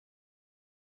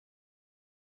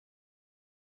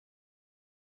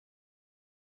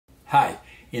Hi,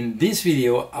 in this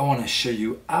video I want to show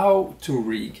you how to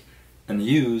rig and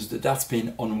use the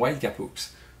Dartspin on wide gap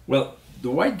hooks. Well, the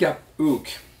wide gap hook,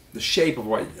 the shape of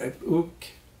wide gap hook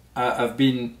have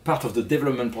been part of the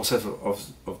development process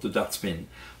of the Dartspin.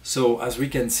 So as we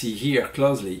can see here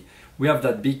closely, we have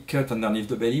that big cut underneath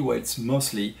the belly where it's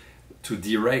mostly to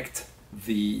direct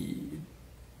the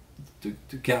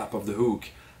gap of the hook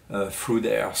through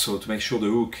there, so to make sure the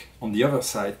hook on the other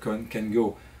side can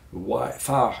go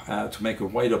far to make a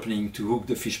wide opening to hook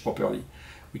the fish properly.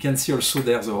 We can see also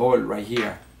there's a hole right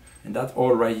here, and that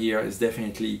hole right here is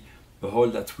definitely a hole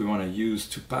that we want to use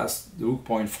to pass the hook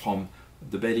point from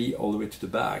the belly all the way to the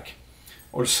back.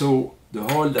 Also, the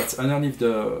hole that's underneath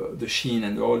the chin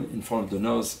and the hole in front of the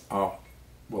nose are,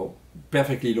 well,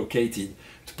 perfectly located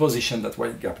to position that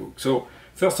wide gap hook. So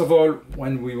first of all,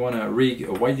 when we want to rig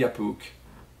a wide gap hook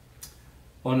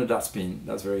on a Dartspin,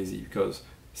 that's very easy, because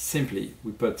simply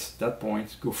we put that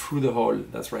point, go through the hole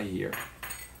that's right here,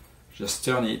 just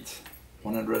turn it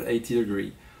 180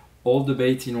 degrees, hold the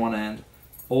bait in one hand,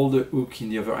 hold the hook in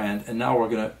the other hand, and now we're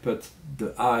going to put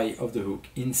the eye of the hook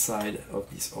inside of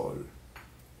this hole.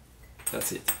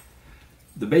 That's it.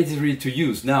 The bait is ready to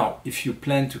use. Now, if you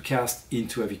plan to cast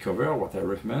into heavy cover, what I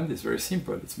recommend is very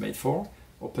simple. It's made for,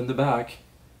 open the back,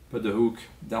 put the hook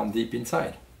down deep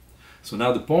inside. So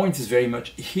now the point is very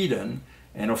much hidden,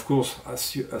 and of course, as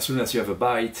soon as you have a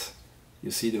bite,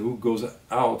 you see the hook goes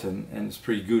out and it's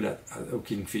pretty good at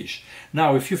hooking fish.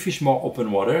 Now, if you fish more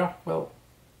open water, well,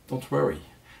 don't worry.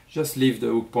 Just leave the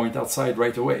hook point outside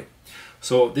right away.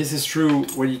 So this is true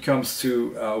when it comes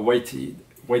to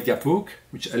wide gap hook,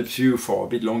 which helps you for a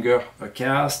bit longer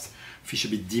cast, fish a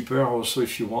bit deeper also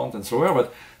if you want, and so on.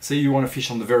 But say you want to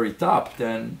fish on the very top,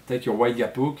 then take your wide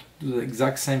gap hook, do the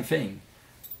exact same thing.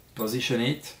 Position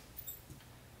it,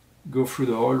 go through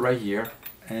the hole right here,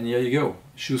 and here you go.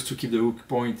 Choose to keep the hook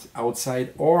point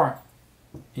outside or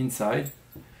inside.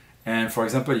 And for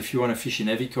example, if you want to fish in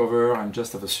heavy cover and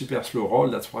just have a super slow roll,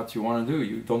 that's what you want to do.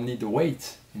 You don't need the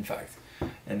weight, in fact,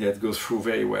 and that goes through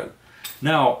very well.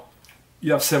 Now,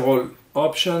 you have several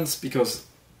options because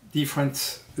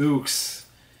different hooks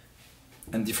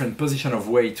and different position of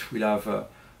weight will have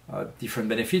different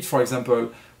benefits. For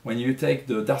example, when you take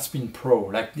the Dartspin Pro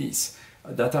like this,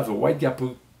 that have a wide gap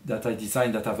hook that I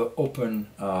designed that have an open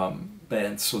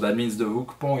bend, so that means the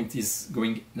hook point is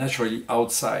going naturally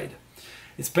outside.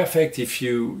 It's perfect if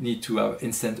you need to have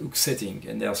instant hook setting,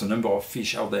 and there's a number of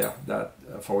fish out there that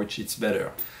for which it's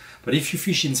better. But if you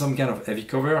fish in some kind of heavy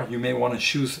cover, you may want to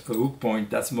choose a hook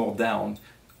point that's more down,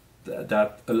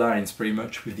 that aligns pretty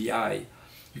much with the eye.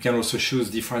 You can also choose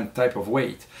different type of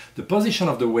weight. The position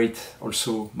of the weight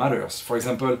also matters. For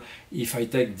example, if I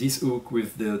take this hook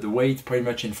with the weight pretty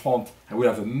much in front, I will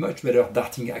have a much better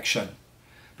darting action.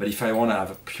 But if I want to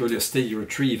have a purely a steady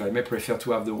retrieve, I may prefer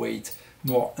to have the weight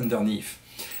more underneath.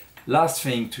 Last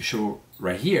thing to show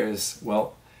right here is,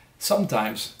 well,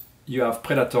 sometimes you have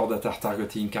predators that are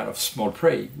targeting kind of small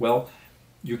prey. Well,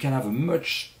 you can have a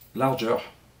much larger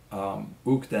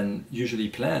hook than usually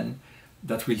planned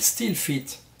that will still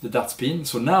fit the Dartspin.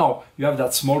 So now you have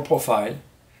that small profile,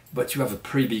 but you have a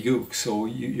pretty big hook. So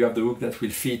you have the hook that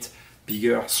will fit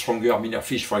bigger, stronger, meaner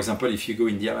fish. For example, if you go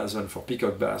in the Amazon for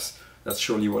peacock bass, that's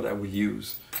surely what I will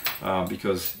use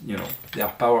because, you know, they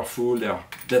are powerful, there are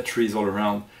dead trees all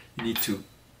around. You need to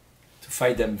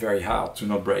fight them very hard to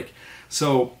not break.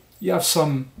 So you have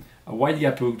some wide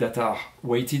gap hook that are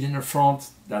weighted in the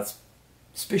front. That's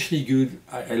especially good.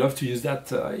 I love to use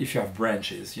that if you have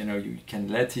branches. You know, you can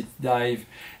let it dive.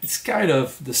 It's kind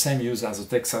of the same use as a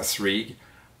Texas rig,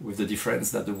 with the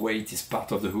difference that the weight is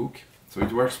part of the hook. So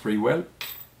it works pretty well.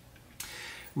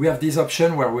 We have this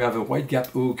option where we have a wide gap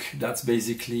hook that's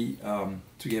basically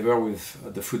together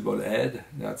with the football head.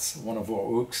 That's one of our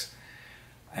hooks.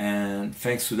 And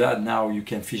thanks to that, now you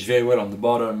can fish very well on the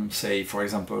bottom. Say, for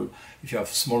example, if you have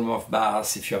smallmouth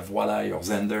bass, if you have walleye or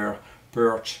zander,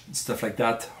 perch, stuff like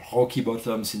that, rocky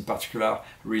bottoms in particular, I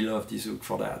really love this hook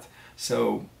for that.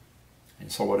 So, and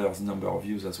saltwater has a number of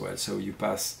use as well. So you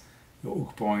pass your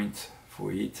hook point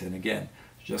for it, and again,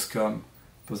 just come,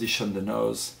 position the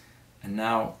nose, and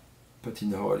now put in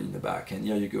the hole in the back, and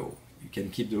here you go. You can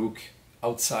keep the hook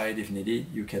outside if needed.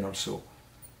 You can also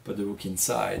put the hook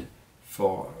inside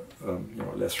for you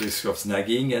know, less risk of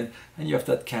snagging, and you have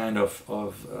that kind of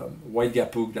wide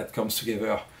gap hook that comes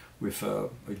together with a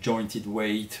jointed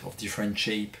weight of different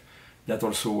shape. That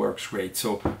also works great.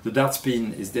 So the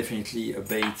Dartspin is definitely a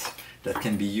bait that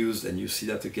can be used, and you see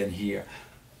that again here,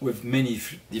 with many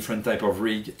different type of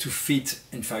rig to fit,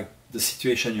 in fact, the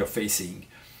situation you're facing.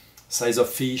 Size of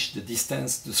fish, the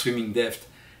distance, the swimming depth.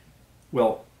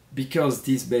 Well, because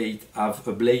these bait have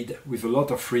a blade with a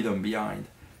lot of freedom behind,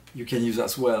 you can use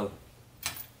as well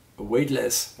a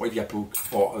weightless wide gap hook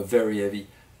or a very heavy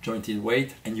jointed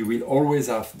weight, and you will always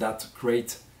have that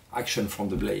great action from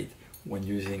the blade when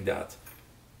using that.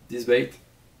 This bait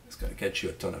is going to catch you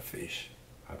a ton of fish,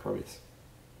 I promise.